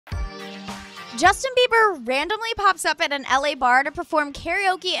Justin Bieber randomly pops up at an LA bar to perform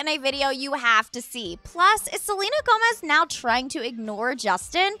karaoke in a video you have to see. Plus, is Selena Gomez now trying to ignore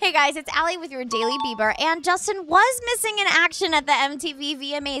Justin? Hey guys, it's Ali with your Daily Bieber, and Justin was missing in action at the MTV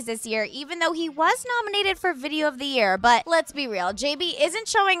VMAs this year, even though he was nominated for Video of the Year. But let's be real, JB isn't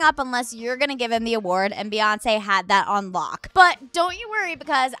showing up unless you're gonna give him the award, and Beyonce had that on lock. But don't you worry,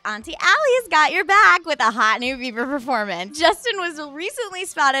 because Auntie Allie's got your back with a hot new Bieber performance. Justin was recently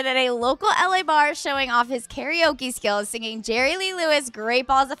spotted at a local LA bar showing off his karaoke skills, singing Jerry Lee Lewis' Great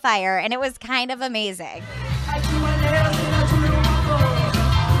Balls of Fire, and it was kind of amazing.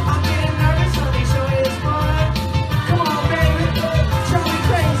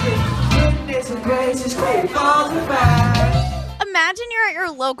 Imagine you're at your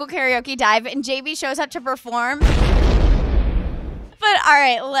local karaoke dive and JB shows up to perform. But all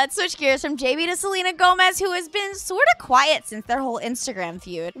right, let's switch gears from JB to Selena Gomez, who has been sort of quiet since their whole Instagram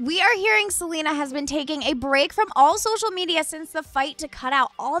feud. We are hearing Selena has been taking a break from all social media since the fight to cut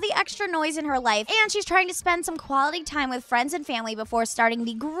out all the extra noise in her life, and she's trying to spend some quality time with friends and family before starting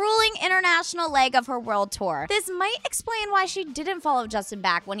the grueling international leg of her world tour. This might explain why she didn't follow Justin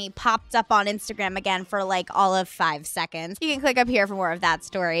back when he popped up on Instagram again for like all of 5 seconds. You can click up here for more of that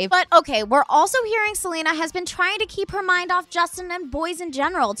story. But okay, we're also hearing Selena has been trying to keep her mind off Justin and boys in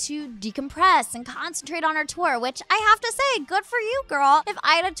general to decompress and concentrate on her tour, which I have to say, good for you, girl. If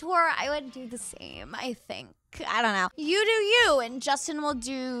I had a tour, I would do the same, I think. I don't know. You do you, and Justin will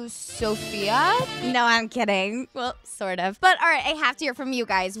do Sophia? No, I'm kidding. Well, sort of. But all right, I have to hear from you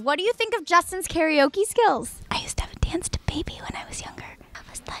guys. What do you think of Justin's karaoke skills? I used to have a dance to Baby when I was younger.